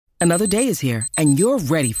Another day is here, and you're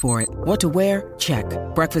ready for it. What to wear? Check.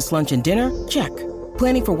 Breakfast, lunch, and dinner? Check.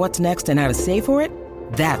 Planning for what's next and how to save for it?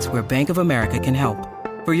 That's where Bank of America can help.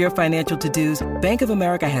 For your financial to-dos, Bank of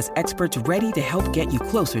America has experts ready to help get you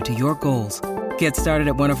closer to your goals. Get started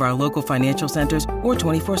at one of our local financial centers or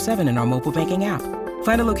 24/7 in our mobile banking app.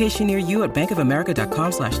 Find a location near you at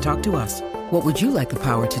bankofamerica.com/talktous. What would you like the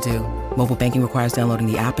power to do? Mobile banking requires downloading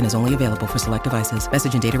the app and is only available for select devices.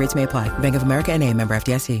 Message and data rates may apply. Bank of America N.A., member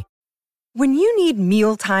FDIC. When you need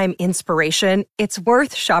mealtime inspiration, it's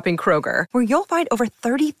worth shopping Kroger, where you'll find over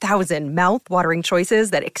 30,000 mouth-watering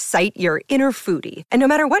choices that excite your inner foodie. And no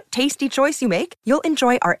matter what tasty choice you make, you'll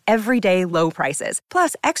enjoy our everyday low prices,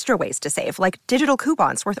 plus extra ways to save, like digital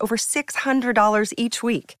coupons worth over $600 each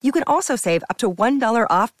week. You can also save up to $1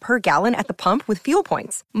 off per gallon at the pump with fuel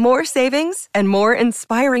points. More savings and more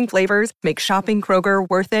inspiring flavors make shopping Kroger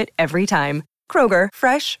worth it every time. Kroger,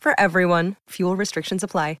 fresh for everyone. Fuel restrictions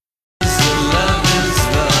apply.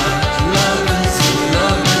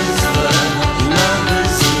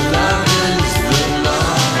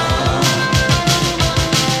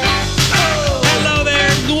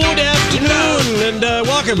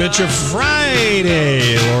 Welcome. It's your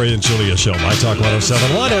Friday Lori and Julia show. My Talk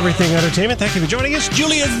 107.1, Everything Entertainment. Thank you for joining us.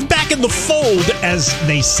 Julia's back in the fold, as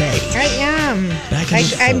they say. I am.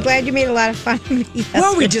 I'm glad you made a lot of fun of me yesterday.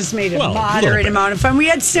 Well, we just made a moderate amount of fun. We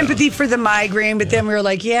had sympathy for the migraine, but then we were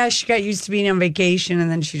like, yeah, she got used to being on vacation,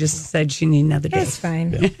 and then she just said she needed another day. That's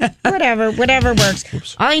fine. Yeah. Whatever works.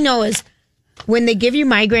 Oops. All I know is when they give you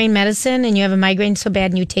migraine medicine and you have a migraine so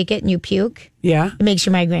bad and you take it and you puke, it makes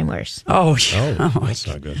your migraine worse. Oh, yeah. That's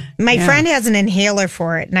not good. My friend has an inhaler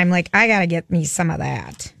for it, and I'm like, I got to get me some of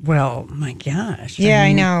that. Well, my gosh. Yeah,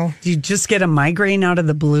 I know. Do you just get a migraine out of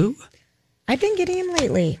the blue? I've been getting them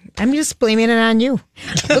lately. I'm just blaming it on you.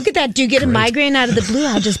 Look at that. Do you get a migraine out of the blue?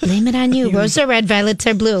 I'll just blame it on you. Roses are red, violets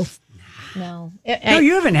are blue. No. No,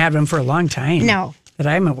 you haven't had them for a long time. No. That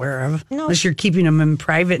I'm aware of. No. Unless you're keeping them in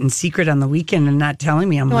private and secret on the weekend and not telling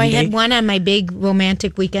me on Monday. I had one on my big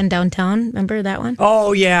romantic weekend downtown. Remember that one?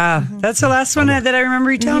 Oh, yeah. Mm-hmm. That's the last one that I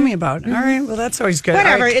remember you telling me about. Mm-hmm. All right. Well, that's always good.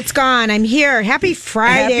 Whatever. Right. It's gone. I'm here. Happy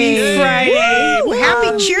Friday. Happy Friday. Woo!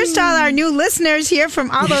 Happy cheers to all our new listeners here from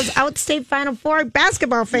all those outstate Final Four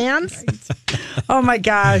basketball fans. Oh, my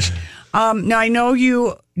gosh. Now, I know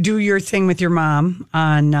you do your thing with your mom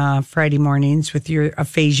on Friday mornings with your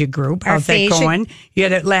aphasia group. How's that going? You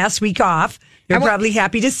had it last week off. They're probably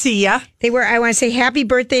happy to see you. They were. I want to say happy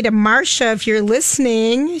birthday to Marcia if you're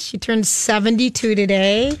listening. She turned 72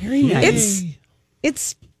 today. Very nice.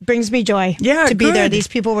 It's brings me joy to be there. These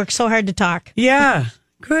people work so hard to talk. Yeah.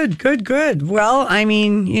 Good. Well, I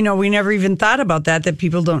mean, we never even thought about that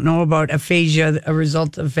people don't know about aphasia, a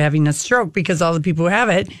result of having a stroke, because all the people who have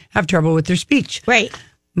it have trouble with their speech. Right.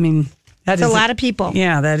 I mean, that's a lot of people.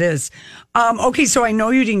 Yeah, that is. Okay, so I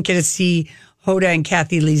know you didn't get to see Hoda and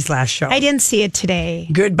Kathy Lee's last show. I didn't see it today.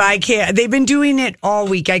 Goodbye, Kat. They've been doing it all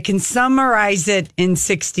week. I can summarize it in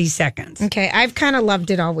 60 seconds. Okay, I've kind of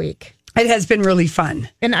loved it all week. It has been really fun.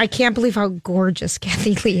 And I can't believe how gorgeous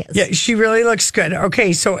Kathy Lee is. Yeah, she really looks good.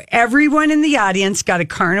 Okay, so everyone in the audience got a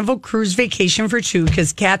Carnival cruise vacation for two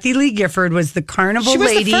because Kathy Lee Gifford was the Carnival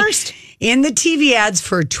lady in the TV ads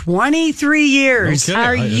for 23 years. Okay,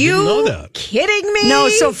 Are you kidding me? No,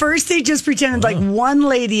 so first they just pretended like one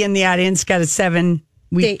lady in the audience got a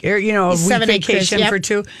 7-week, week vacation for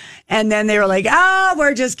two. And then they were like,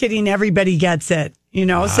 we're just kidding. Everybody gets it. So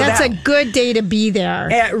that's a good day to be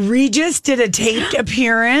there. Regis did a taped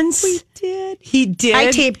appearance. We did. He did.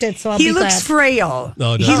 I taped it, so I'll be glad. He looks frail.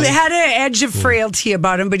 Oh, no. He had an edge of frailty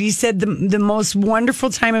about him, but he said the most wonderful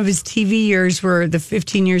time of his TV years were the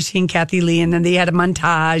 15 years he and Kathy Lee, and then they had a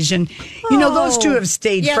montage. And, those two have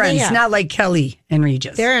stayed friends, not like Kelly and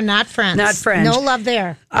Regis. They're not friends. Not friends. No love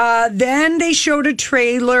there. Then they showed a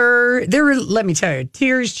trailer. There were, let me tell you,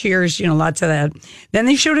 tears, cheers, lots of that. Then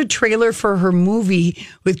they showed a trailer for her movie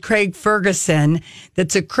with Craig Ferguson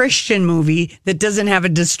that's a Christian movie that doesn't have a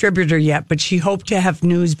distributor yet, but she hoped to have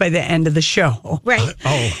news by the end of the show. Right.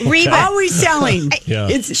 Okay. Reba. Always selling. Yeah.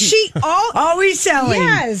 Always selling.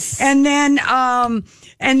 Yes. And then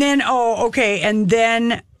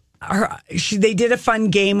they did a fun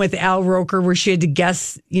game with Al Roker where she had to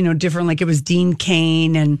guess, different, like it was Dean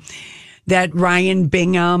Cain and that Ryan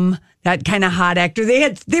Bingham, that kind of hot actor.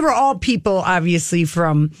 They were all people, obviously,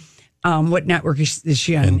 from what network is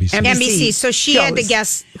she on? NBC. So she had to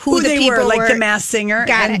guess who the they people were, like The Masked Singer.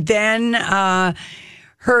 Got then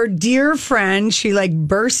her dear friend, she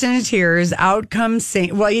burst into tears. Out comes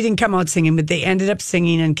sing. Well, he didn't come out singing, but they ended up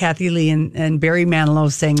singing, and Kathy Lee and Barry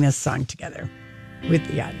Manilow sang this song together with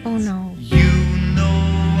the audience. Oh no.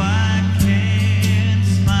 I can't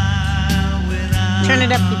smile. Turn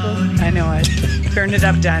it up, people. I know it. Turn it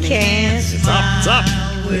up, Donnie. It's up.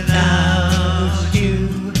 Without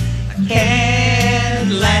you, I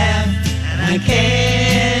can't laugh and I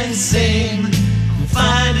can't sing. I'm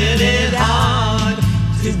finding it hard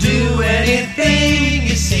to do anything.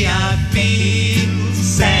 You see, I feel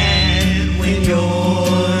sad when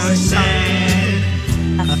you're sad.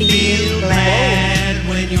 I feel glad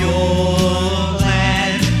when you're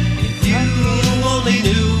glad. If you only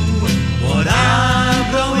knew what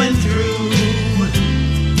I'm going through,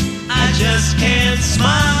 I just can't smile.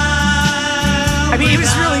 I mean, it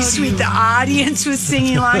was really sweet. The audience was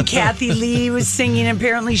singing along. Kathy Lee was singing.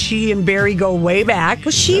 Apparently, she and Barry go way back.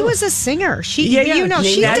 Well, she was a singer. She, you know,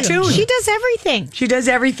 she does everything. She does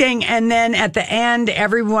everything. And then at the end,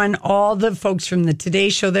 everyone, all the folks from the Today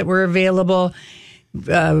Show that were available,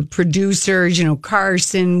 producers, you know,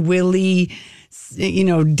 Carson, Willie, you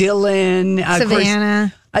know, Dylan, Savannah.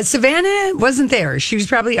 Of course, Savannah wasn't there. She was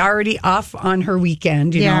probably already off on her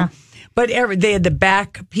weekend, you know. But they had the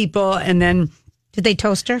back people, and then did they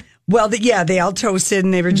toast her? Well, they all toasted,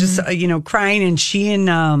 and they were just you know, crying. And she and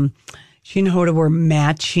Hoda were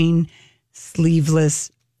matching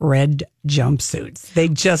sleeveless red jumpsuits. They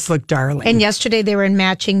just looked darling. And yesterday they were in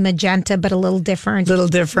matching magenta, but a little different.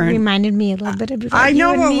 It reminded me a little bit of. I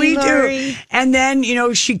know what we do. And then, you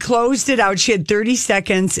know, she closed it out. She had 30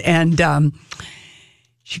 seconds, and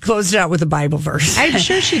she closed it out with a Bible verse. I'm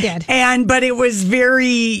sure she did. But it was very,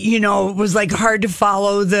 you know, it was like hard to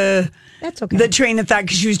follow the train of thought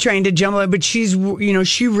because she was trying to jumble it. But she's, you know,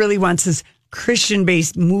 she really wants this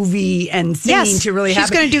Christian-based movie and singing to really happen.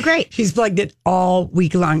 She's going to do great. She's plugged it all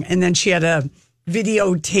week long. And then she had a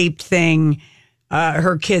videotaped thing.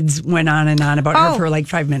 Her kids went on and on about her for like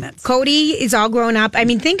 5 minutes. Cody is all grown up. I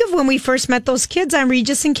mean, think of when we first met those kids on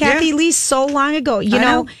Regis and Kathy Lee so long ago. You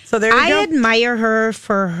know, so there you go. I admire her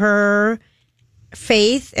for her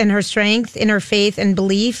faith and her strength in her faith and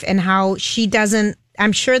belief and how she doesn't.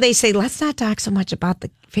 I'm sure they say, let's not talk so much about the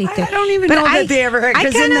faith. I don't even know that they ever heard.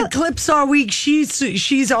 Because in the clips all week,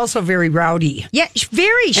 she's also very rowdy. Yeah,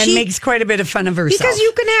 very. And makes quite a bit of fun of herself. Because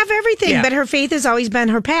you can have everything, but her faith has always been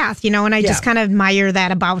her path, you know, and I just kind of admire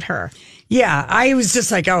that about her. Yeah, I was just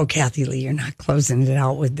like, oh, Kathy Lee, you're not closing it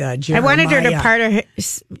out with Jeremiah. I wanted her to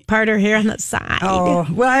part her hair on the side. Oh,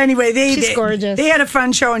 well, anyway, she's gorgeous. They had a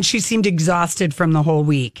fun show, and she seemed exhausted from the whole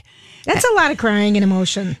week. That's a lot of crying and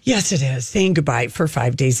emotion. Yes, it is. Saying goodbye for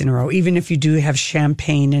 5 days in a row, even if you do have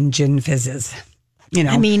champagne and gin fizzes. You know,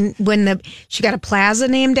 I mean, she got a plaza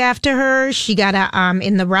named after her. She got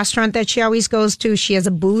in the restaurant that she always goes to. She has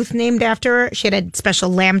a booth named after her. She had a special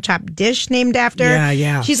lamb chop dish named after her.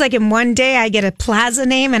 Yeah. She's like, in one day, I get a plaza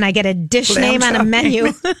name and I get a dish name on a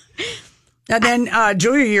menu. And then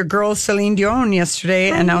Julia, your girl Celine Dion, yesterday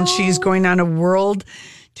announced she's going on a world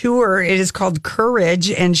tour. It is called Courage,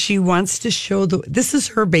 and she wants to show this is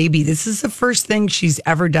her baby. This is the first thing she's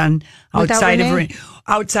ever done outside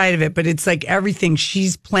of it. But it's like everything.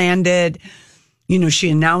 She's planned it. You know, she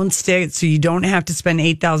announced it, so you don't have to spend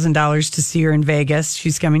 $8,000 to see her in Vegas.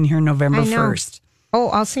 She's coming here November 1st. Oh,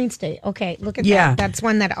 All Saints Day. Okay, look at that. That's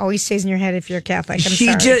one that always stays in your head if you're Catholic.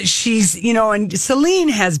 She's, you know, and Celine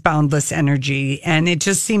has boundless energy, and it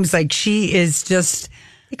just seems like she is just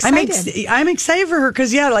excited. I'm excited for her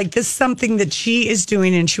because, like, this is something that she is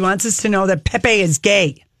doing, and she wants us to know that Pepe is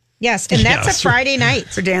gay. Yes, and that's a Friday night.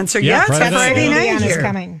 For Dancer. Yeah, it's a Friday night here.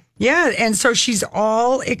 Coming. Yeah, and so she's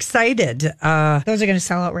all excited. Those are going to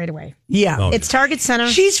sell out right away. Yeah. It's Target Center.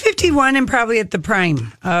 She's 51 and probably at the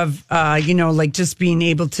prime of, you know, like just being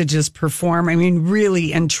able to just perform. I mean,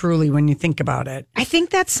 really and truly when you think about it. I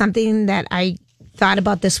think that's something that I thought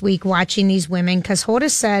about this week watching these women because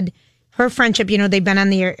Hoda said her friendship, you know, they've been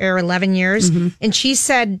on the air 11 years. Mm-hmm. And she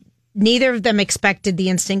said neither of them expected the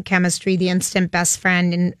instant chemistry, the instant best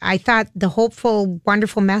friend. And I thought the hopeful,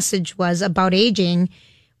 wonderful message was about aging,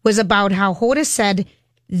 was about how Hoda said,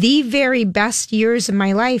 the very best years of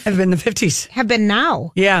my life have been the 50s. Have been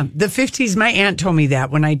now. Yeah, the 50s. My aunt told me that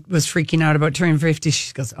when I was freaking out about turning 50.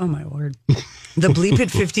 She goes, oh, my word. The bleep at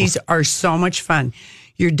 50s are so much fun.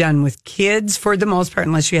 You're done with kids for the most part,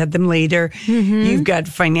 unless you had them later. Mm-hmm. You've got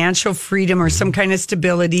financial freedom or some kind of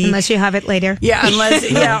stability. Unless you have it later.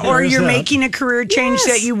 Yeah, or you're making a career change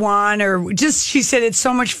that you want, or just, she said, it's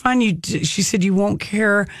so much fun. She said, you won't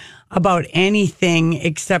care about anything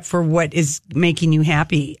except for what is making you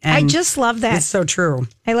happy. And I just love that. It's so true.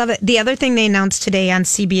 I love it. The other thing they announced today on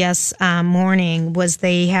CBS Morning was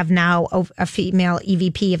they have now a female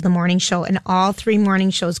EVP of the morning show, and all three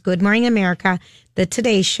morning shows, Good Morning America, The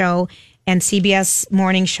Today Show, and CBS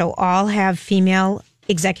Morning Show, all have female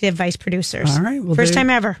executive vice producers. All right. Well, First time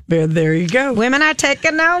ever. There you go. Women are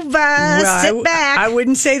taking over. Well, Sit back. I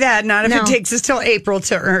wouldn't say that. Not if No. it takes us till April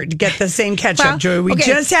to get the same catch Well, up, Joey. We okay.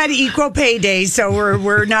 just had equal pay day, so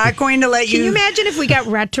we're not going to let Can you imagine if we got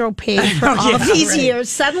retro pay for Oh, all of yeah, these right. years?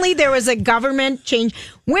 Suddenly there was a government change.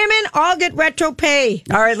 Women all get retro pay.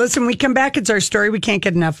 All right, listen, we come back. It's our story. We can't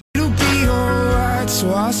get enough. It'll be alright.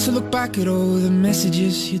 So I still look back at all the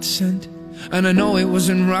messages you'd sent, and I know it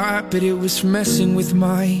wasn't right, but it was messing with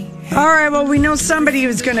my head. All right, well, we know somebody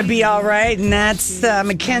who's going to be all right, and that's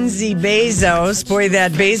Mackenzie Bezos. Boy,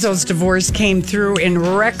 that Bezos divorce came through in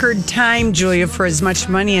record time, Julia, for as much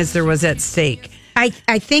money as there was at stake. I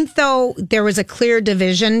think, though, there was a clear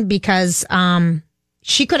division because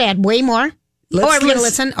she could add way more. Are we going to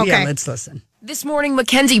listen? Okay. Yeah, let's listen. This morning,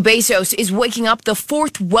 Mackenzie Bezos is waking up the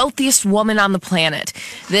fourth wealthiest woman on the planet.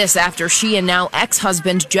 This after she and now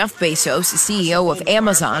ex-husband Jeff Bezos, CEO of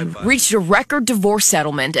Amazon, reached a record divorce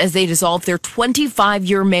settlement as they dissolved their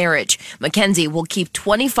 25-year marriage. Mackenzie will keep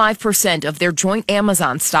 25% of their joint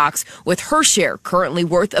Amazon stocks, with her share currently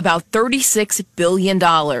worth about $36 billion.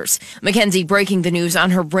 Mackenzie breaking the news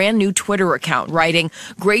on her brand new Twitter account, writing,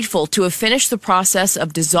 "Grateful to have finished the process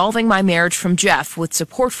of dissolving my marriage from Jeff with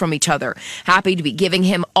support from each other. Happy to be giving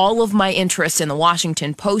him all of my interests in the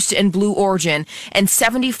Washington Post and Blue Origin and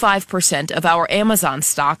 75% of our Amazon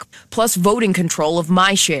stock, plus voting control of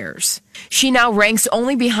my shares." She now ranks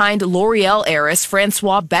only behind L'Oreal heiress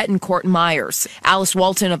Francois Bettencourt Myers, Alice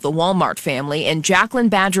Walton of the Walmart family, and Jacqueline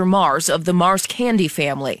Badger Mars of the Mars Candy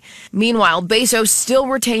family. Meanwhile, Bezos still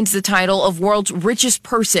retains the title of world's richest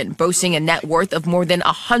person, boasting a net worth of more than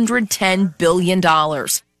 $110 billion.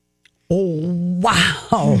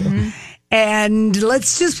 Wow. And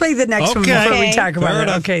let's just play the next one before we talk about Fair it.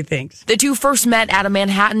 enough. Okay, thanks. The two first met at a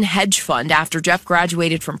Manhattan hedge fund after Jeff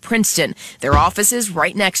graduated from Princeton, their offices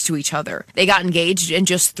right next to each other. They got engaged in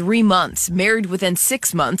just 3 months, married within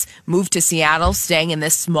 6 months, moved to Seattle, staying in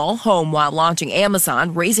this small home while launching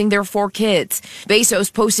Amazon, raising their 4 kids.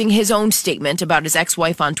 Bezos posting his own statement about his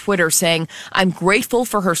ex-wife on Twitter, saying, "I'm grateful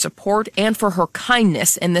for her support and for her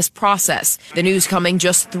kindness in this process." The news coming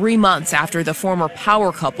just 3 months after the former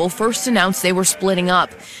power couple first announced they were splitting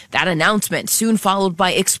up. That announcement soon followed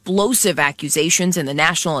by explosive accusations in the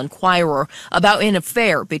National Enquirer about an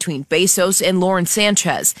affair between Bezos and Lauren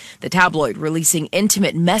Sanchez, the tabloid releasing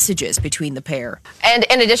intimate messages between the pair. And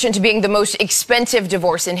in addition to being the most expensive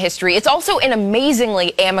divorce in history, it's also an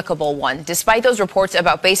amazingly amicable one. Despite those reports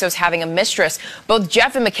about Bezos having a mistress, both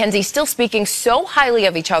Jeff and Mackenzie still speaking so highly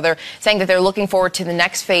of each other, saying that they're looking forward to the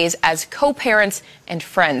next phase as co-parents and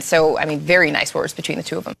friends. So, I mean, very nice words between the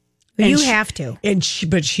two of them. You she- have to.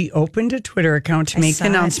 But she opened a Twitter account to make saw the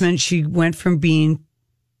it. announcement. She went from being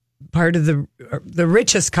part of the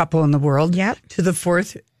richest couple in the world Yep. to the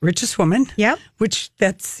 4th richest woman. Yep. Which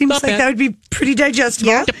that seems Not like bad. that would be pretty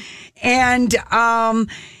digestible. Yep. And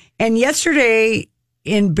yesterday,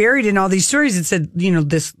 buried in all these stories, it said,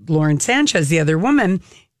 this Lauren Sanchez, the other woman,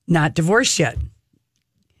 not divorced yet.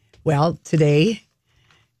 Well, today,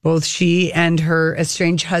 both she and her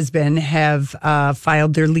estranged husband have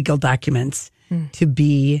filed their legal documents to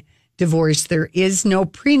be divorced. There is no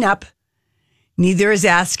prenup. Neither is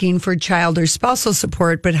asking for child or spousal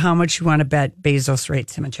support, but how much you want to bet Bezos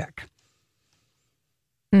writes him a check.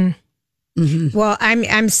 Well,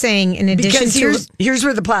 I'm saying in addition Because to here's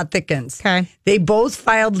where the plot thickens. Okay. They both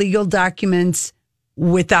filed legal documents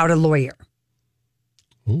without a lawyer.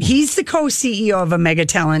 He's the co-CEO of a mega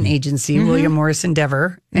talent agency, William Morris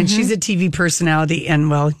Endeavor, and she's a TV personality. And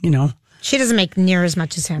she doesn't make near as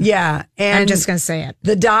much as him. yeah. And I'm just going to say it.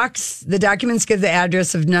 the documents give the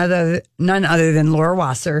address of none other than Laura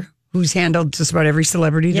Wasser, who's handled just about every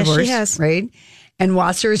celebrity Yes, she divorce, has. right? And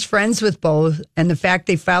Wasser is friends with both, and the fact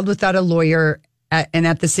they filed without a lawyer and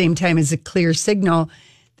at the same time is a clear signal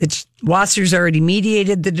that Wasser's already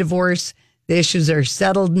mediated the divorce. The issues are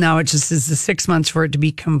settled. Now it just is the 6 months for it to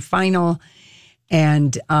become final.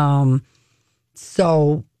 And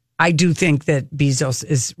so I do think that Bezos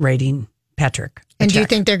is writing Patrick a And do you check.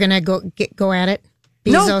 think they're going to go at it?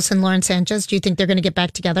 No. Bezos and Lauren Sanchez? Do you think they're going to get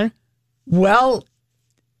back together? Well,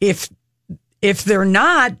 if they're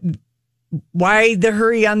not, why the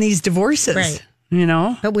hurry on these divorces? Right.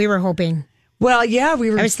 But we were hoping. Well, yeah, we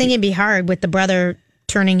were. I was thinking it'd be hard with the brother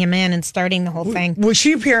turning him in and starting the whole thing. Well,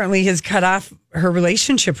 she apparently has cut off her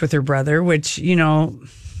relationship with her brother, which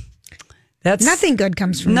that's Nothing good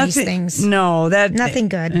comes from these things. No, Nothing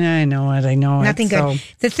good. I know it. Nothing good. So,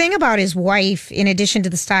 The thing about his wife, in addition to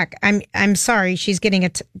the stock, I'm sorry, she's getting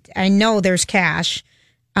I know there's cash.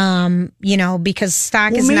 Because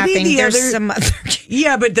stock is nothing. There's some other.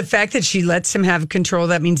 Yeah, but the fact that she lets him have control,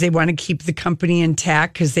 that means they want to keep the company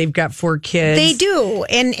intact because they've got 4 kids. They do.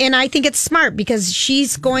 And I think it's smart because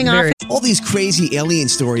she's going off. All these crazy alien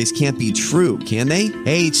stories can't be true, can they?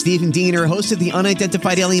 Hey, it's Stephen Diener, host of the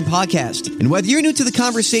Unidentified Alien Podcast. And whether you're new to the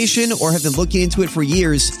conversation or have been looking into it for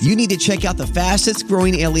years, you need to check out the fastest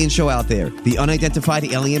growing alien show out there, the Unidentified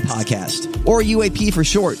Alien Podcast, or UAP for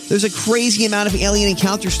short. There's a crazy amount of alien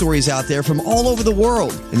encounter stories out there from all over the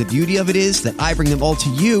world. And the beauty of it is that I bring them all to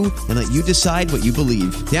you and let you decide what you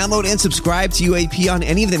believe. Download and subscribe to UAP on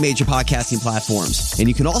any of the major podcasting platforms. And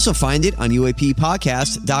you can also find it on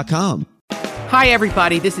UAPpodcast.com. Hi,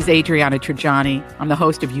 everybody. This is Adriana Trajani. I'm the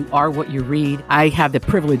host of You Are What You Read. I have the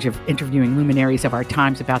privilege of interviewing luminaries of our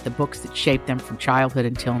times about the books that shaped them from childhood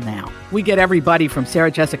until now. We get everybody from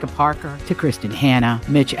Sarah Jessica Parker to Kristen Hanna,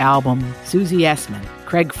 Mitch Albom, Susie Essman,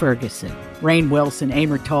 Craig Ferguson, Rainn Wilson,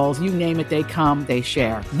 Amor Tolls, you name it, they come, they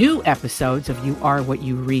share. New episodes of You Are What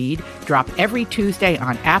You Read drop every Tuesday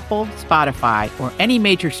on Apple, Spotify, or any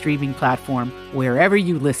major streaming platform wherever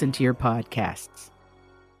you listen to your podcasts.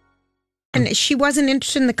 And she wasn't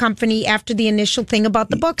interested in the company after the initial thing about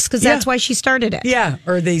the books because that's why she started it. Yeah,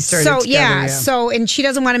 or they started together. And she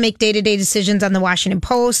doesn't want to make day-to-day decisions on the Washington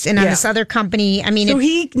Post and on this other company. I mean, so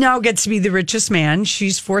he now gets to be the richest man.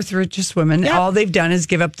 She's 4th richest woman. Yep. All they've done is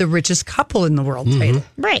give up the richest couple in the world title.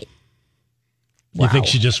 Right. You think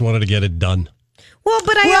she just wanted to get it done? Well,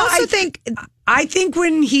 but I think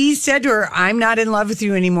when he said to her, I'm not in love with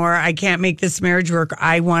you anymore. I can't make this marriage work.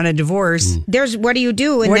 I want a divorce. What do you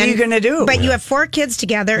do? And what are you going to do? But you have 4 kids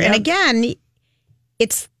together. Yep. And again,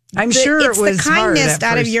 it's the kindness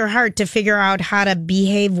out of your heart to figure out how to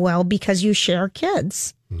behave well because you share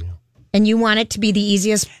kids. Yeah. And you want it to be the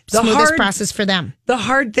easiest, smoothest process for them. The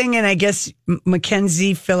hard thing, and I guess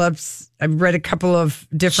Mackenzie Phillips, I've read a couple of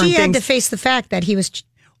different things. She had to face the fact that he was...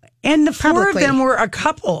 And the 4 of them were a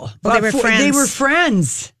couple. Well, they were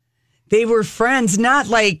friends. They were friends. Not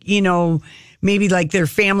like, maybe like their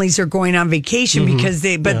families are going on vacation because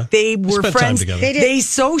they were friends. They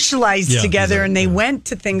socialized together and they went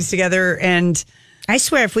to things together. And I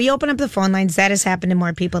swear, if we open up the phone lines, that has happened to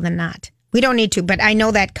more people than not. We don't need to, but I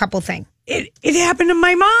know that couple thing. It happened to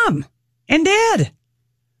my mom and dad.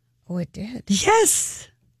 Oh, it did? Yes.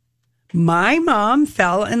 My mom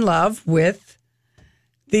fell in love with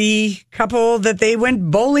the couple that they went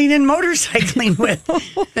bowling and motorcycling with.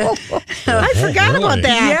 I forgot about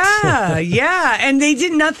that. Yeah. And they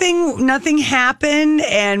did nothing happened.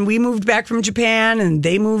 And we moved back from Japan and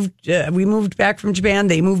we moved back from Japan.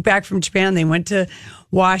 They moved back from Japan. They went to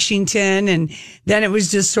Washington. And then it was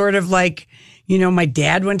just sort of like, my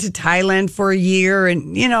dad went to Thailand for a year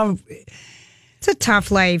and, it's a tough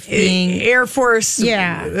life being Air Force.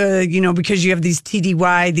 Yeah. Because you have these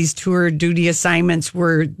TDY, these tour duty assignments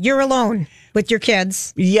where you're alone with your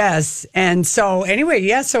kids. Yes. And so anyway,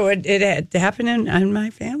 so it happened in my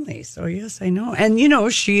family. So yes, I know. And,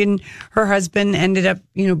 she and her husband ended up,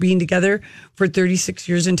 being together for 36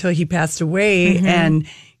 years until he passed away. Mm-hmm. And,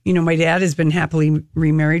 my dad has been happily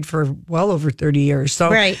remarried for well over 30 years. So,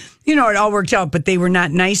 right. It all worked out, but they were not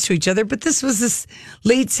nice to each other. But this was this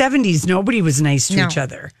late 70s. Nobody was nice to each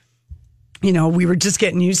other. We were just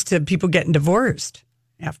getting used to people getting divorced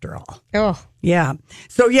after all. Oh. Yeah.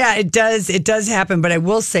 So, it does happen. But I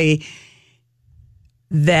will say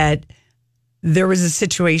that there was a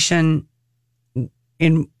situation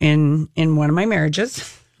in one of my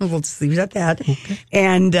marriages. We'll just leave it at that. Okay.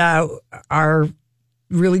 And our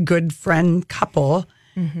really good friend couple,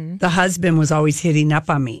 the husband was always hitting up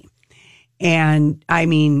on me. And I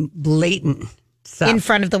mean, blatant stuff. In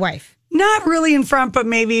front of the wife? Not really in front, but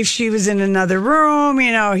maybe if she was in another room,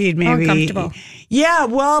 he'd maybe... Uncomfortable. Yeah,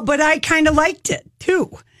 well, but I kind of liked it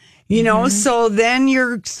too. So then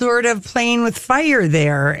you're sort of playing with fire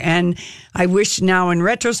there. And I wish now in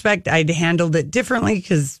retrospect I'd handled it differently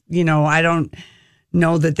because, I don't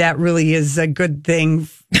know that really is a good thing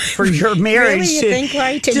for your marriage. Really, you think,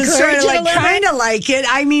 right? To sort of kind of like it.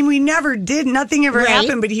 I mean, we never did. Nothing ever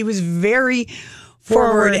happened, but he was very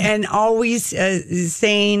forward and always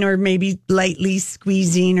saying or maybe lightly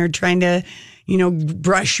squeezing or trying to,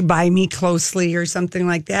 brush by me closely or something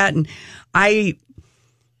like that. And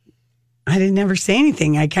I didn't ever say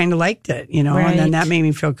anything. I kind of liked it, and then that made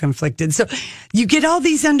me feel conflicted. So you get all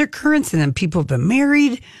these undercurrents, and then people have been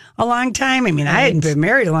married a long time. I mean, I hadn't been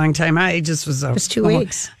married a long time. I just was It was 2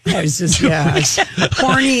 weeks. I was just,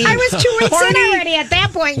 horny. I was 2 weeks in already at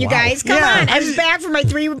that point, you guys. Come on. I was back for my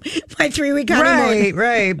 3 week honeymoon.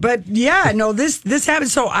 Right. But this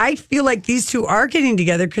happened. So I feel like these two are getting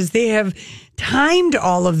together because they have timed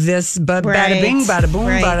all of this, but bada bing, bada boom,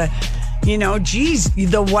 bada.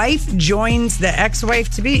 The wife joins the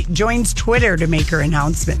ex-wife joins Twitter to make her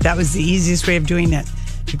announcement. That was the easiest way of doing it,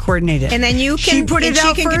 to coordinate it. And then she put it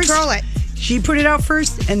out first. Control it. She put it out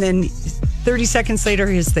first, and then 30 seconds later,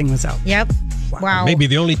 his thing was out. Yep. Wow. Maybe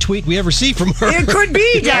the only tweet we ever see from her. It could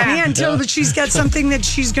be, Danny, until she's got something that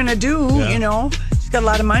she's going to do, She's got a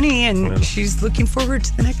lot of money, and she's looking forward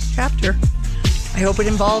to the next chapter. I hope it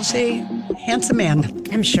involves a handsome man.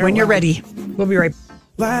 I'm sure. When you're ready. We'll be right back.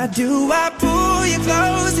 Why do I pull you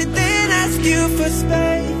close and then ask you for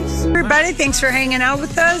space? Everybody, thanks for hanging out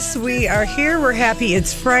with us. We are here. We're happy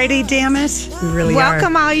it's Friday, damn it. We really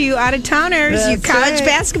Welcome all you out-of-towners, you college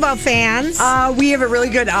basketball fans. We have a really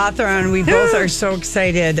good author on. We both are so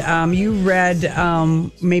excited. You read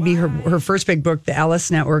maybe her first big book, The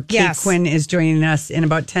Ellis Network. Kate Quinn is joining us in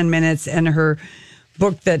about 10 minutes, and her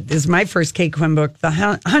book that is my first Kate Quinn book, The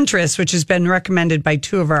Huntress, which has been recommended by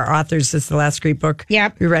two of our authors. It's the last great book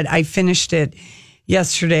we read. I finished it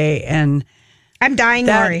yesterday, and I'm dying,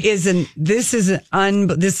 Lori. This is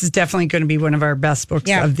definitely going to be one of our best books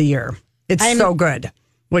of the year. It's so good.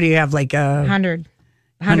 What do you have, like 100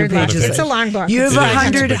 pages? It's a long book. You have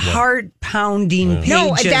 100 heart-pounding pages.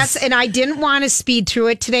 No, and I didn't want to speed through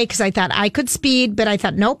it today because I thought I could speed, but I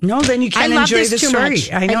thought, nope. No, then you can't enjoy the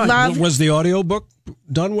story. I know. Was the audiobook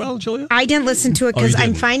done well, Julia? I didn't listen to it because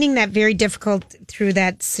I'm finding that very difficult through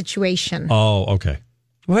that situation. Oh, okay.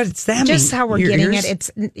 What's that mean? Just how we're getting it.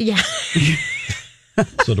 It's,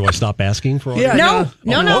 So do I stop asking for audio? No.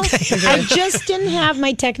 Okay. I just didn't have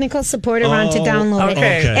my technical support around to download it.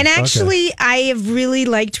 And actually, I have really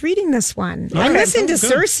liked reading this one. I listened to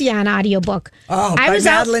Circe on audiobook. By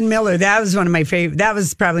Madeline Miller. That was one of my favorite. That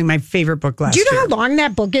was probably my favorite book last year. Do you know how long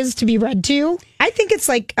that book is to be read to? I think it's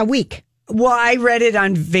like a week. Well, I read it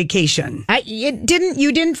on vacation. You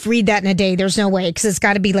didn't read that in a day. There's no way, because it's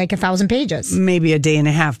got to be like 1,000 pages. Maybe a day and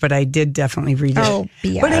a half, but I did definitely read it. Oh,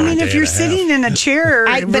 yeah. But I mean, if you're sitting in a chair,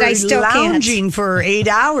 but I still lounging for 8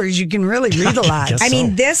 hours, you can really read a lot. I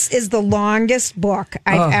mean, this is the longest book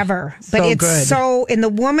I've ever. But it's good. So, and the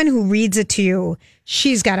woman who reads it to you,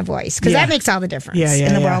 she's got a voice, because that makes all the difference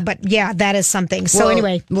in the world. But that is something. So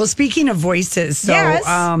anyway. Well, speaking of voices,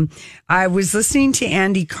 I was listening to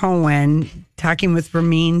Andy Cohen talking with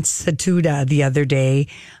Ramin Satuda the other day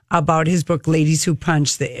about his book, Ladies Who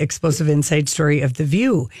Punch, the explosive inside story of The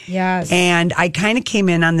View. Yes. And I kind of came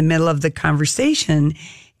in on the middle of the conversation,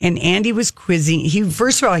 and Andy was quizzing.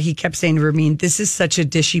 First of all, he kept saying to Ramin, this is such a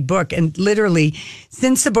dishy book. And literally,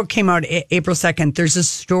 since the book came out April 2nd, there's a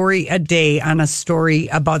story a day on a story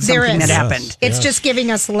about something that happened. It's just giving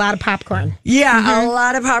us a lot of popcorn. Yeah, a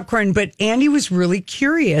lot of popcorn. But Andy was really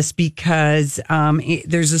curious because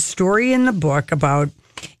there's a story in the book about,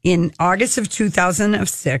 in August of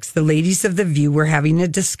 2006, the ladies of The View were having a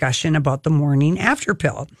discussion about the morning after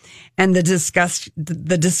pill. And the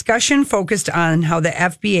discussion focused on how the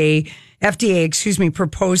FDA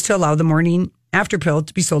proposed to allow the morning after pill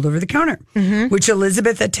to be sold over the counter, which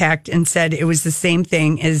Elizabeth attacked and said it was the same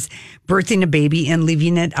thing as birthing a baby and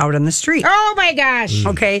leaving it out on the street. Oh my gosh.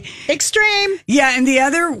 Okay. Extreme. Yeah. And the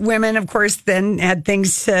other women, of course, then had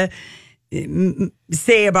things to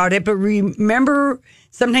say about it. But remember,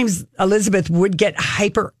 sometimes Elizabeth would get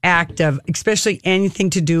hyperactive, especially anything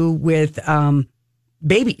to do with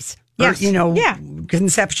babies. Yes. Or,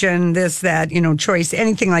 conception, this, that, choice,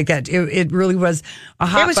 anything like that. It really was a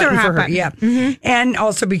hot button for her. Yeah. Mm-hmm. And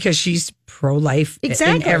also because she's pro-life.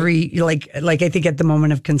 Exactly. In every, like I think at the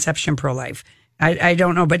moment of conception, pro-life. I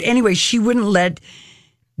don't know. But anyway, she wouldn't let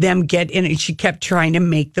them get in it. She kept trying to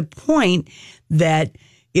make the point that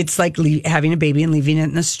it's like having a baby and leaving it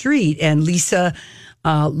in the street. And Lisa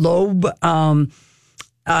Loeb,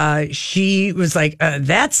 she was like,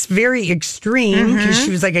 that's very extreme, because she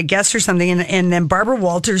was like a guest or something. And then Barbara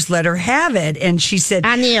Walters let her have it. And she said,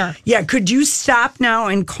 on the air. Yeah, could you stop now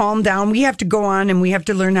and calm down? We have to go on and we have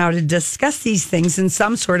to learn how to discuss these things in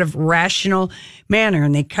some sort of rational manner.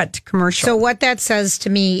 And they cut to commercial. So what that says to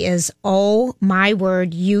me is, oh my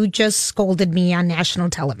word, you just scolded me on national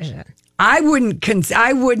television. I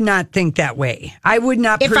would not think that way. I would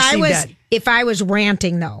not perceive that. If I was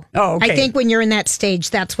ranting, though. Oh, okay. I think when you're in that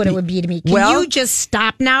stage, that's what it would be to me. Can you just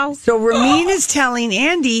stop now? So Ramin is telling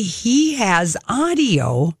Andy he has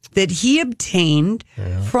audio that he obtained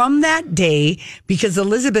from that day because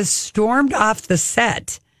Elizabeth stormed off the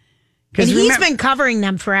set. And he's been covering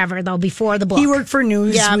them forever, though, before the book. He worked for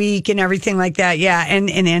Newsweek and everything like that. Yeah. And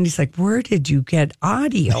Andy's like, where did you get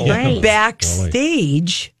audio? Right.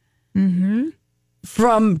 Backstage. Mm-hmm.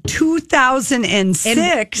 From 2006.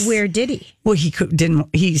 And where did he? Well,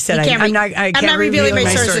 didn't. He said, "I'm not revealing my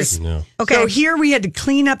sources." No. Okay. So here we had to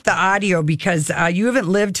clean up the audio because you haven't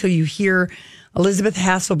lived till you hear Elizabeth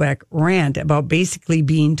Hasselbeck rant about basically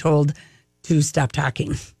being told to stop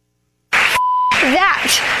talking. That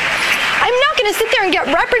I'm not going to sit there and get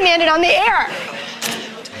reprimanded on the air.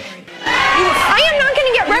 I am not going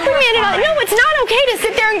to get reprimanded on. No, it's not okay to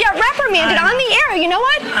sit there and get reprimanded on the air. You know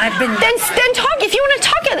what? Then talk if you want to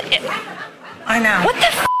talk. I know. What the?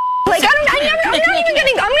 Like I'm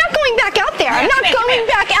not going back out there. I'm not going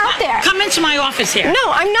back out there. Come into my office here. No,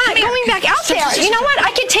 I'm not going back out there. You know what? I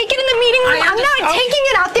can take it in the meeting room. I'm not taking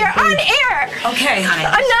it out there on air. Okay, honey.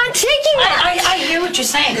 I'm not taking it. I hear what you're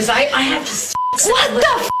saying because I have to. What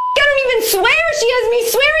the? I don't even swear. She has me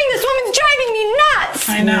swearing. This woman's driving me nuts.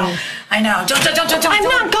 I know. Don't. I'm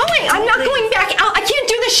not going back out. I can't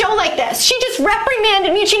do the show like this. She just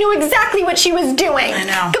reprimanded me. She knew exactly what she was doing. I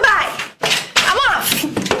know. Goodbye. I'm off.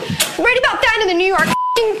 Write about that in the New York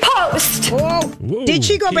Post. Whoa. Did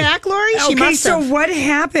she go back, Lori? She must have. So what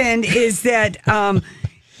happened is that,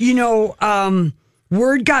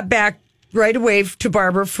 word got back right away to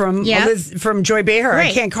Barbara from Joy Behar.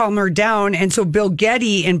 Right. I can't calm her down. And so Bill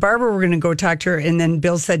Getty and Barbara were going to go talk to her. And then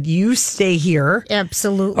Bill said, you stay here.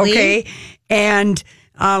 Absolutely. Okay. And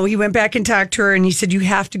he went back and talked to her and he said, you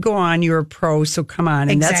have to go on. You're a pro. So come on.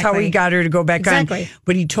 And that's how he got her to go back on.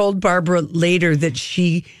 But he told Barbara later that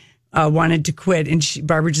she wanted to quit. And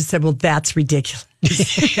Barbara just said, well, that's ridiculous.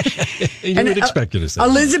 You would expect her to say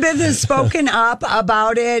Elizabeth has spoken up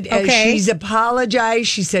about it. Okay. She's apologized.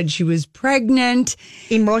 She said she was pregnant.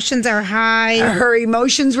 Emotions are high. Her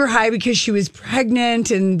emotions were high because she was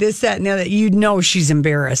pregnant and this, that, and the other. You know she's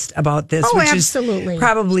embarrassed about this. Oh, which absolutely. is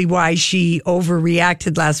probably why she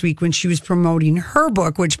overreacted last week when she was promoting her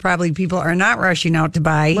book, which probably people are not rushing out to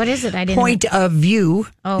buy. What is it? I didn't Point of View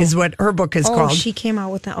is what her book is called. Oh, she came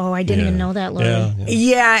out with that. Oh, I didn't even know that, Lori.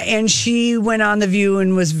 Yeah, and she went on The View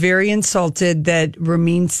and was very insulted that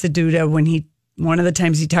Ramin Saduda, one of the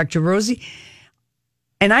times he talked to Rosie,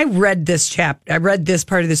 and I read this part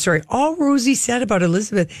of the story. All Rosie said about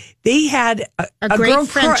Elizabeth, they had a great girl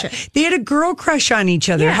friendship. They had a girl crush on each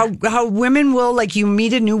other. Yeah. How women will, like, you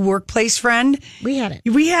meet a new workplace friend. We had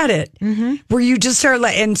it. Mm-hmm. Where you just start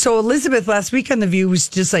and so Elizabeth last week on The View was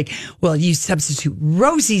just like, well, you substitute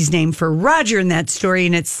Rosie's name for Roger in that story,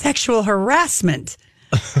 and it's sexual harassment.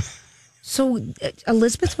 So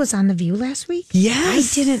Elizabeth was on The View last week?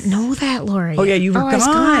 Yes. I didn't know that, Lori. Oh, yeah, you were I was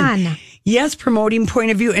gone. Yes, promoting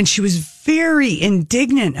Point of View. And she was very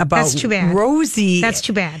indignant about That's too bad. Rosie. That's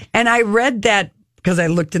too bad. And I read that because I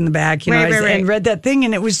looked in the back, and read that thing.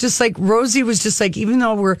 And it was just like, Rosie was just like, even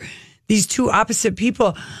though we're these two opposite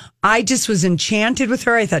people, I just was enchanted with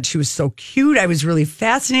her. I thought she was so cute. I was really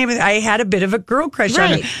fascinated with her. I had a bit of a girl crush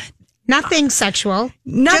on her. Nothing sexual.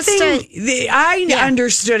 Nothing. I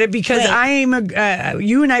understood it because I am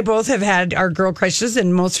you and I both have had our girl crushes,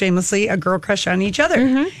 and most famously a girl crush on each other.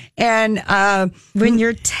 Mm-hmm. And when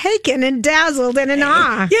you're taken and dazzled and in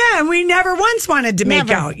awe. Yeah, we never once wanted to make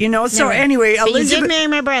out, So anyway, but Elizabeth, you did marry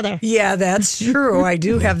my brother. Yeah, that's true. I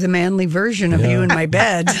do have the manly version of you in my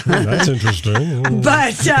bed. Oh, that's interesting.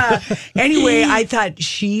 But anyway, I thought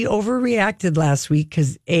she overreacted last week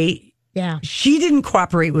because she didn't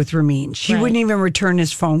cooperate with Ramin. She wouldn't even return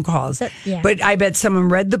his phone calls. But I bet someone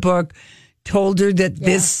read the book, told her that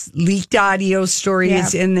this leaked audio story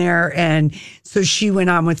is in there. And so she went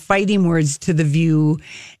on with fighting words to The View.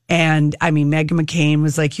 And I mean, Meghan McCain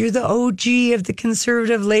was like, you're the OG of the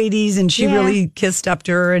conservative ladies. And she really kissed up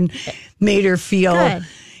to her and made her feel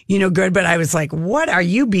good. But I was like, what are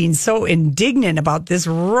you being so indignant about this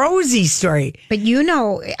Rosie story? But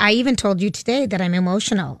I even told you today that I'm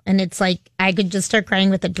emotional. And it's like, I could just start crying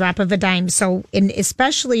with a drop of a dime. So, and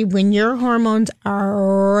especially when your hormones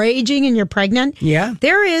are raging and you're pregnant. Yeah.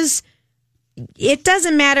 It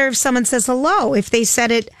doesn't matter if someone says hello. If they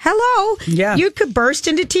said it, hello, you could burst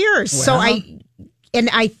into tears. Well, so And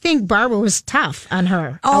I think Barbara was tough on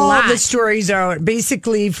her. All a lot. the stories are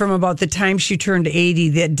basically from about the time she turned 80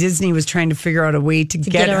 that Disney was trying to figure out a way to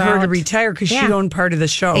get her to retire because she owned part of the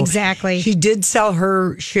show. Exactly. She did sell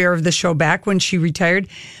her share of the show back when she retired,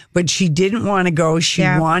 but she didn't want to go. She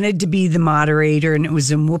wanted to be the moderator, and it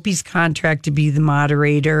was in Whoopi's contract to be the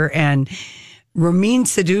moderator. And Ramin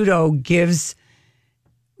Sadudo gives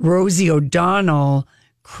Rosie O'Donnell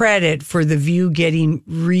credit for The View getting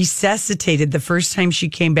resuscitated the first time she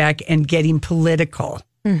came back and getting political.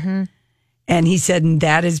 Mm-hmm. And he said, and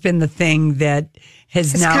that has been the thing that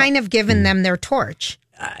has it's now kind of given them their torch.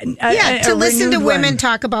 To listen to women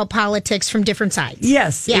talk about politics from different sides.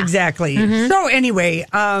 Yes, exactly. Mm-hmm. So anyway,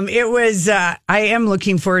 it was, I am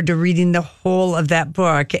looking forward to reading the whole of that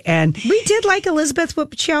book. And we did like Elizabeth,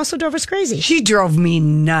 but she also drove us crazy. She drove me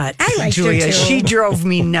nuts. I liked Julia. her too. She drove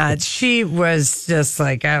me nuts. She was just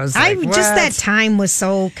like, I was like, what? Just that time was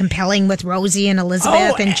so compelling with Rosie and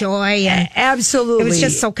Elizabeth and Joy. And absolutely. It was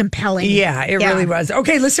just so compelling. Yeah, it really was.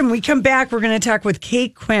 Okay, listen, when we come back, we're going to talk with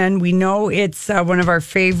Kate Quinn. We know it's one of our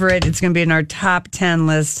favorite. It's going to be in our top 10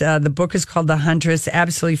 list. The book is called The Huntress.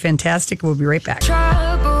 Absolutely fantastic. We'll be right back.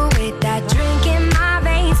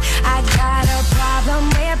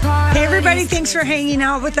 Hey, everybody. Thanks for hanging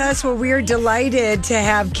out with us. Well, we are delighted to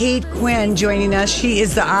have Kate Quinn joining us. She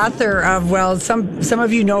is the author of, well, some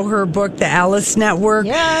of you know her book, The Alice Network.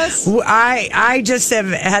 Yes. I just have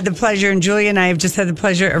had the pleasure, and Julia and I have just had the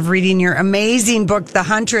pleasure of reading your amazing book, The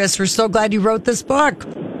Huntress. We're so glad you wrote this book.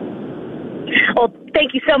 Well,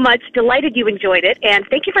 thank you so much. Delighted you enjoyed it, and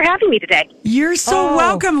thank you for having me today. You're so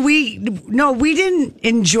welcome. We didn't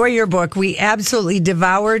enjoy your book. We absolutely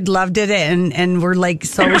devoured, loved it, and we're like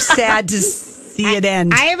so sad to see it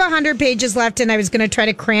end. I have 100 pages left, and I was going to try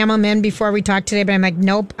to cram them in before we talked today, but I'm like,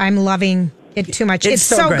 nope, I'm loving it too much. It's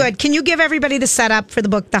so good. Can you give everybody the setup for the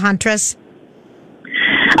book, The Huntress?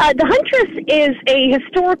 The Huntress is a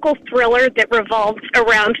historical thriller that revolves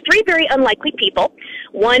around three very unlikely people.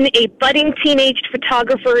 One, a budding teenage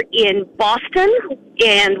photographer in Boston,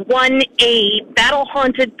 and one, a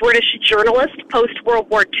battle-haunted British journalist post-World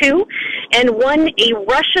War II, and one, a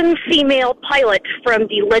Russian female pilot from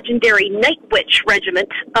the legendary Night Witch Regiment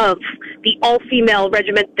of the all-female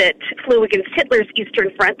regiment that flew against Hitler's Eastern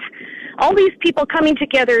Front. All these people coming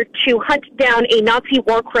together to hunt down a Nazi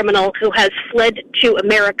war criminal who has fled to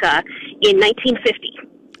America in 1950.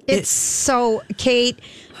 It's so, Kate,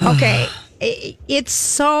 okay, it's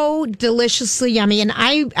so deliciously yummy. And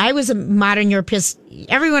I was a modern European.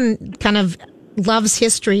 Everyone kind of loves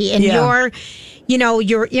history, and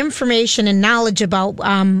your information and knowledge about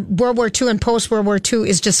World War II and post-World War II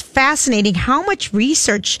is just fascinating. How much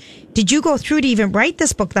research did you go through to even write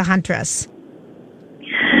this book, The Huntress?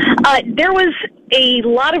 There was a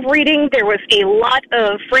lot of reading. There was a lot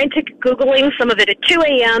of frantic Googling, some of it at 2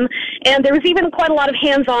 a.m., and there was even quite a lot of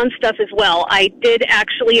hands-on stuff as well. I did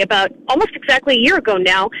actually, about almost exactly a year ago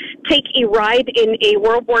now, take a ride in a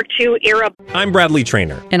World War II era. I'm Bradley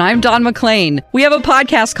Trainer. And I'm Don McClain. We have a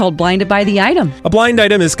podcast called Blinded by the Item. A blind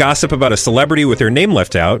item is gossip about a celebrity with their name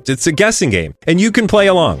left out. It's a guessing game, and you can play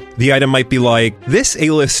along. The item might be like, this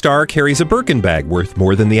A-list star carries a Birkin bag worth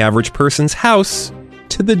more than the average person's house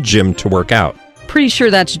to the gym to work out. Pretty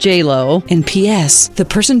sure that's J-Lo. And P.S. the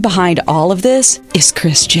person behind all of this is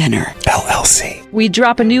Kris Jenner, LLC. We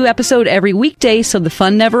drop a new episode every weekday so the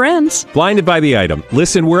fun never ends. Blinded by the Item.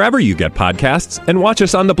 Listen wherever you get podcasts and watch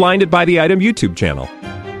us on the Blinded by the Item YouTube channel.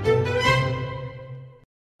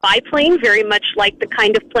 Biplane, very much like the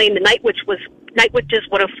kind of plane the Night Witches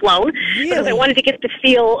would have flown, because I wanted to get the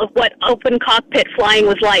feel of what open cockpit flying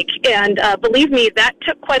was like. And believe me, that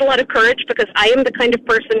took quite a lot of courage, because I am the kind of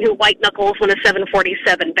person who white knuckles when a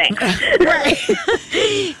 747 banks. Right.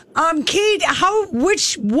 Kate,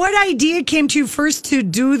 what idea came to you first to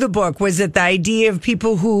do the book? Was it the idea of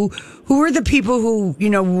people who were the people who,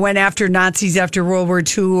 went after Nazis after World War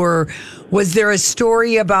II, or was there a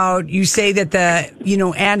story about, you say that the,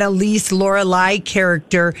 Annalise Lorelei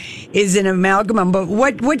character is an amalgam, but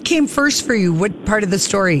what came first for you? What part of the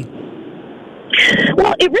story?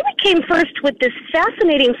 Well, it really came first with this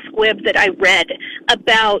fascinating squib that I read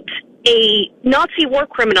about a Nazi war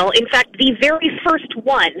criminal, in fact, the very first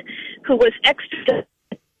one, who was extradited.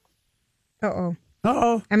 I'm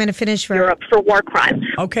going to finish for Europe for war crimes.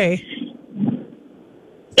 Okay.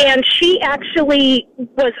 And she actually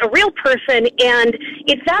was a real person, and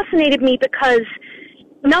it fascinated me because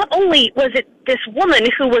not only was it this woman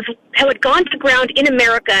who had gone to ground in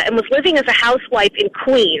America and was living as a housewife in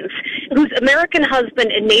Queens, whose American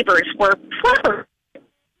husband and neighbors were clever.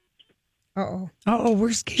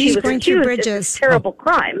 Where's Kate? She was going through bridges. Terrible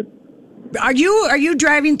crime. Are you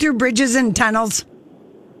driving through bridges and tunnels?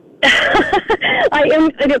 I am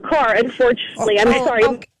in a car, unfortunately. I'm sorry.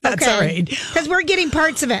 That's all right. Because we're getting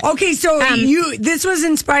parts of it. Okay, so this was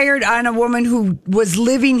inspired on a woman who was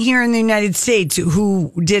living here in the United States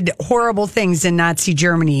who did horrible things in Nazi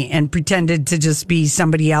Germany and pretended to just be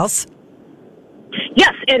somebody else?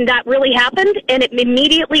 Yes, and that really happened, and it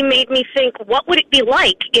immediately made me think, what would it be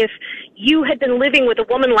like if you had been living with a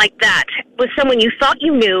woman like that, with someone you thought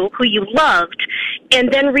you knew, who you loved,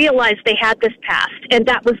 and then realized they had this past? And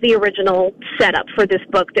that was the original setup for this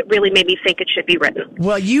book that really made me think it should be written.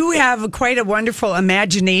 Well, you have quite a wonderful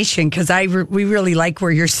imagination, because we really like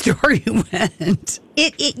where your story went.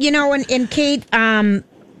 And Kate,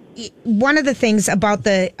 one of the things about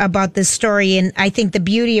this story, and I think the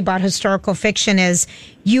beauty about historical fiction is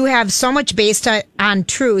you have so much based on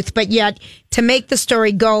truth, but yet to make the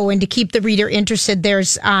story go and to keep the reader interested,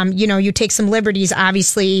 there's, you take some liberties,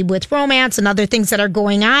 obviously, with romance and other things that are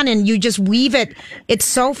going on, and you just weave it. It's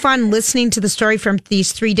so fun listening to the story from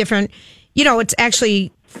these three different, it's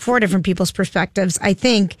actually 4 different people's perspectives, I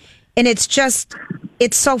think. And it's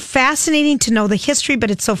so fascinating to know the history, but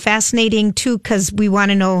it's so fascinating, too, because we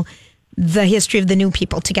want to know the history of the new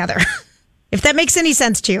people together. If that makes any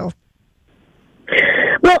sense to you.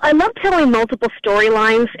 Well, I love telling multiple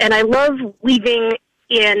storylines, and I love weaving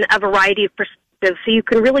in a variety of perspectives so you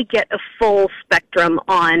can really get a full spectrum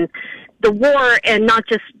on the war, and not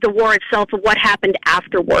just the war itself, but what happened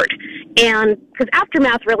afterward. And because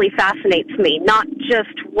aftermath really fascinates me, not just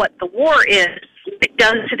what the war is, it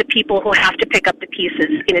does to the people who have to pick up the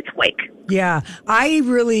pieces in its wake. Yeah, I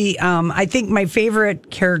really, I think my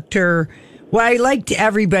favorite character, well, I liked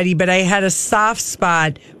everybody, but I had a soft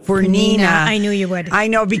spot for Nina. I knew you would. I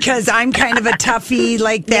know, because I'm kind of a toughie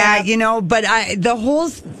like that, but the whole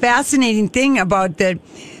fascinating thing about the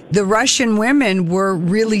Russian women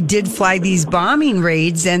really did fly these bombing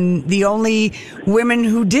raids, and the only women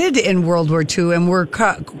who did in World War II, and were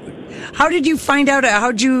how did you find out?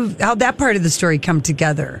 How'd that part of the story come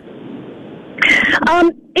together?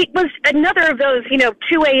 It was another of those,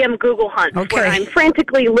 2 a.m. Google hunts where I'm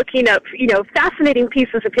frantically looking up, fascinating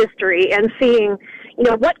pieces of history and seeing,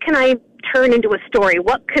 what can I turn into a story?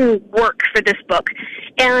 What can work for this book?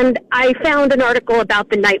 And I found an article about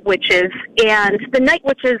the Night Witches, and the Night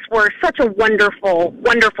Witches were such a wonderful,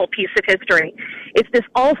 wonderful piece of history. It's this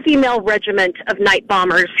all-female regiment of night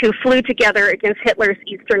bombers who flew together against Hitler's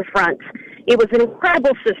Eastern Front. It was an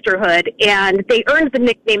incredible sisterhood, and they earned the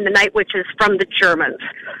nickname the Night Witches from the Germans,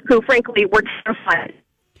 who frankly were terrified.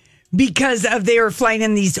 Because they were flying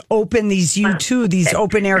in these open air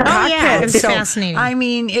cockpits. Yeah, it's fascinating. I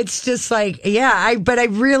mean, it's just like, but I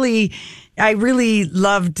really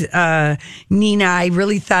loved Nina. I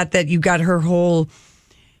really thought that you got her whole,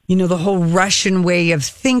 the whole Russian way of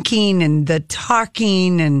thinking and the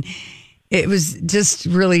talking, and it was just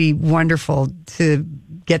really wonderful to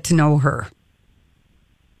get to know her.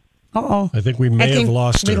 I think we may have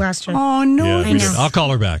lost her. We lost her. Oh, no. Yeah, I know. I'll call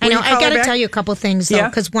her back. I know. I got to tell you a couple things, though,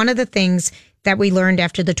 because one of the things that we learned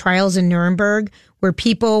after the trials in Nuremberg, where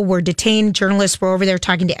people were detained, journalists were over there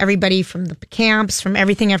talking to everybody from the camps, from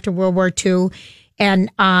everything after World War II. And,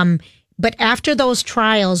 but after those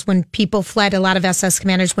trials, when people fled, a lot of SS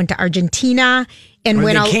commanders went to Argentina and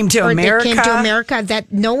they came to America, that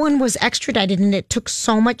no one was extradited, and it took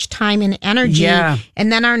so much time and energy. Yeah. And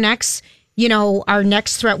then our next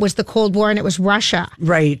threat was the Cold War, and it was Russia.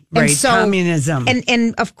 Right. So, communism.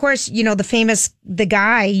 And of course, the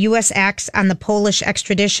guy, U.S. acts on the Polish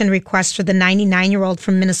extradition request for the 99-year-old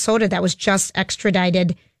from Minnesota that was just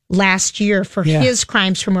extradited last year for his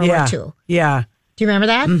crimes from World War II. Yeah. Do you remember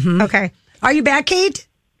that? Mm-hmm. Okay. Are you back, Kate?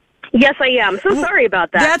 Yes, I am. So sorry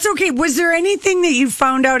about that. That's okay. Was there anything that you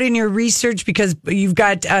found out in your research? Because you've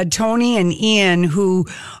got Tony and Ian, who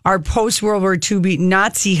are post-World War II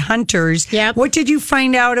Nazi hunters. Yep. What did you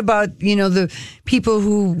find out about, the people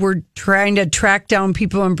who were trying to track down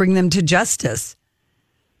people and bring them to justice?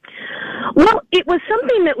 Well, it was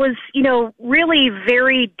something that was, really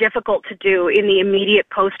very difficult to do in the immediate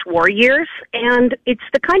post-war years. And it's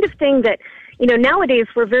the kind of thing that, nowadays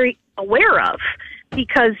we're very aware of.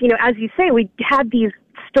 Because, as you say, we had these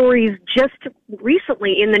stories just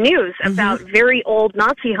recently in the news about very old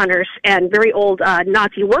Nazi hunters and very old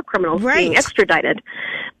Nazi war criminals being extradited.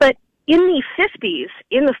 But in the 50s,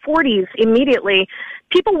 in the 40s, immediately,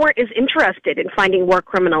 people weren't as interested in finding war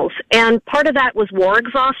criminals. And part of that was war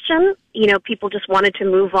exhaustion. People just wanted to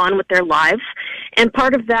move on with their lives. And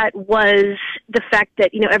part of that was the fact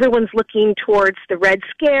that, everyone's looking towards the Red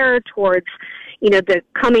Scare, towards the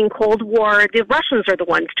coming Cold War. The Russians are the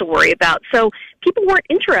ones to worry about. So people weren't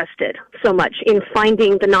interested so much in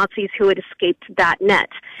finding the Nazis who had escaped that net.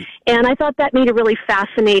 And I thought that made a really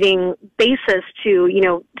fascinating basis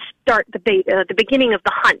to, start the beginning of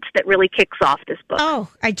the hunt that really kicks off this book. Oh,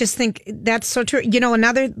 I just think that's so true. You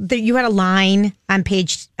had a line on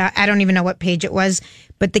page, I don't even know what page it was,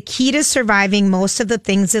 but the key to surviving most of the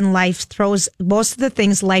things life throws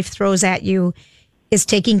at you is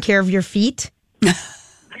taking care of your feet.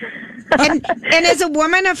 and as a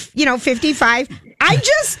woman of 55, and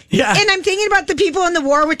I'm thinking about the people in the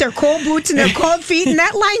war with their cold boots and their cold feet, and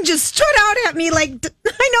that line just stood out at me like,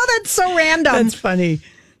 I know that's so random. That's funny.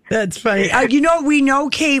 We know,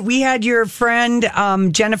 Kate, we had your friend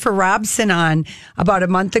Jennifer Robson on about a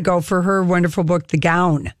month ago for her wonderful book, The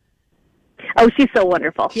Gown. Oh, she's so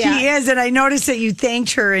wonderful. Yeah. She is, and I noticed that you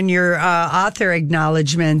thanked her in your author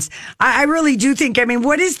acknowledgments. I really do think,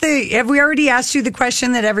 have we already asked you the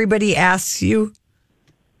question that everybody asks you?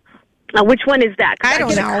 Which one is that? I don't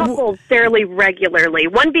get know. A couple fairly regularly.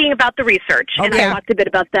 One being about the research, and I talked a bit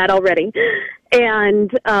about that already.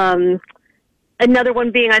 And another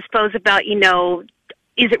one being, I suppose, about,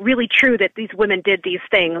 is it really true that these women did these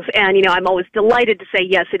things? And, I'm always delighted to say,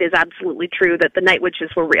 yes, it is absolutely true that the Night Witches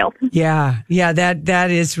were real. Yeah,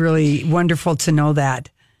 that is really wonderful to know that.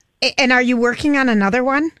 And are you working on another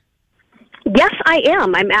one? Yes, I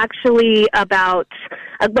am. I'm actually about,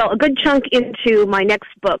 a good chunk into my next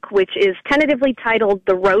book, which is tentatively titled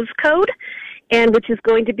The Rose Code, and which is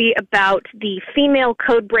going to be about the female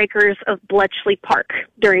code breakers of Bletchley Park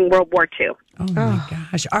during World War II. Oh, my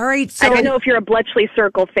gosh. All right. So I don't know if you're a Bletchley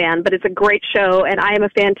Circle fan, but it's a great show, and I am a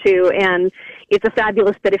fan, too, and it's a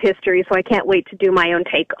fabulous bit of history, so I can't wait to do my own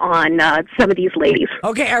take on some of these ladies.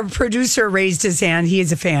 Okay, our producer raised his hand. He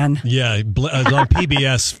is a fan. Yeah, on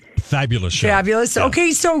PBS. Fabulous show. Fabulous. Yeah.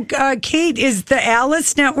 Okay, so Kate, is the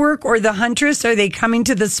Alice Network or the Huntress, are they coming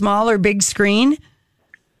to the small or big screen?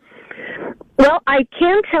 Well, I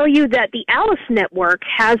can tell you that the Alice Network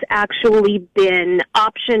has actually been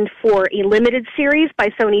optioned for a limited series by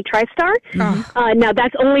Sony TriStar. Mm-hmm. Now,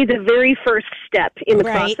 that's only the very first step in the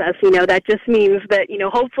process. That just means that,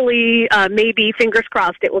 hopefully, maybe, fingers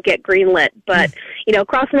crossed, it will get greenlit. But,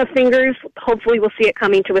 cross enough fingers, hopefully we'll see it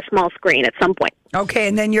coming to a small screen at some point. Okay,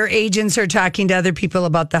 and then your agents are talking to other people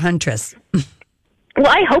about the Huntress. Well,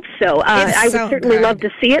 I hope so. I would certainly love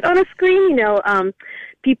to see it on a screen.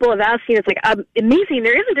 People have asked, it's like, amazing,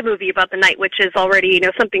 there isn't a movie about the Night Witches already,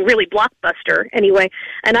 something really blockbuster anyway.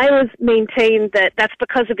 And I always maintain that that's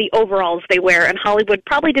because of the overalls they wear, and Hollywood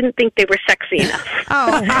probably didn't think they were sexy enough.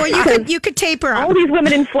 Oh, well, you could taper up. All these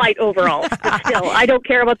women in flight overalls, but still, I don't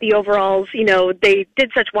care about the overalls. They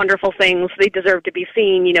did such wonderful things. They deserve to be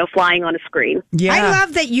seen, flying on a screen. Yeah. I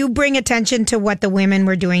love that you bring attention to what the women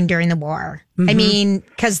were doing during the war. Mm-hmm. I mean,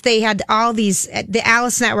 because they had all these, the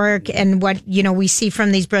Alice Network and what, we see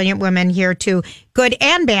from these brilliant women here too, good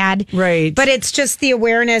and bad. Right. But it's just the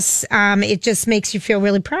awareness. It just makes you feel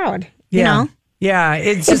really proud, you know? Yeah,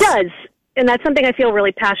 it does. And that's something I feel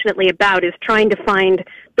really passionately about, is trying to find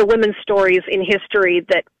the women's stories in history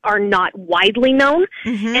that are not widely known.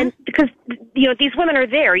 Mm-hmm. And because, these women are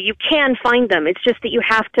there, you can find them. It's just that you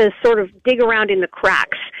have to sort of dig around in the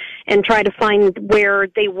cracks and try to find where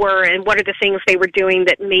they were and what are the things they were doing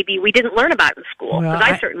that maybe we didn't learn about in school, because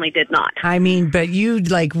I certainly did not. I mean, but you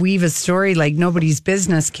weave a story like nobody's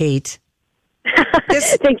business, Kate.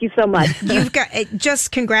 Thank you so much. You've got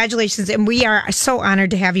just congratulations, and we are so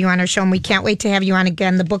honored to have you on our show, and we can't wait to have you on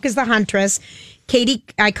again. The book is The Huntress. Katie,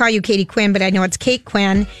 I call you Katie Quinn, but I know it's Kate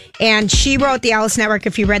Quinn, and she wrote The Alice Network.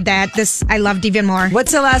 If you read that, this I loved even more.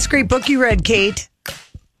 What's the last great book you read, Kate?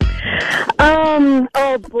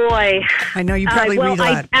 Oh boy. I know you probably read a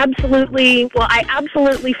lot. I absolutely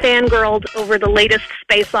fangirled over the latest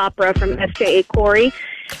space opera from S.J.A. Corey,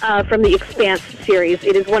 from the Expanse series.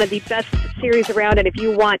 It is one of the best series around, and if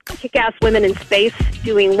you want kick-ass women in space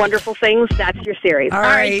doing wonderful things, that's your series. All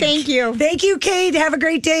right. Thank you. Thank you, Kate. Have a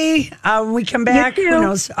great day. When we come back, You too. who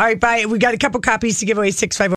knows? All right, bye. We got a couple copies to give away, 651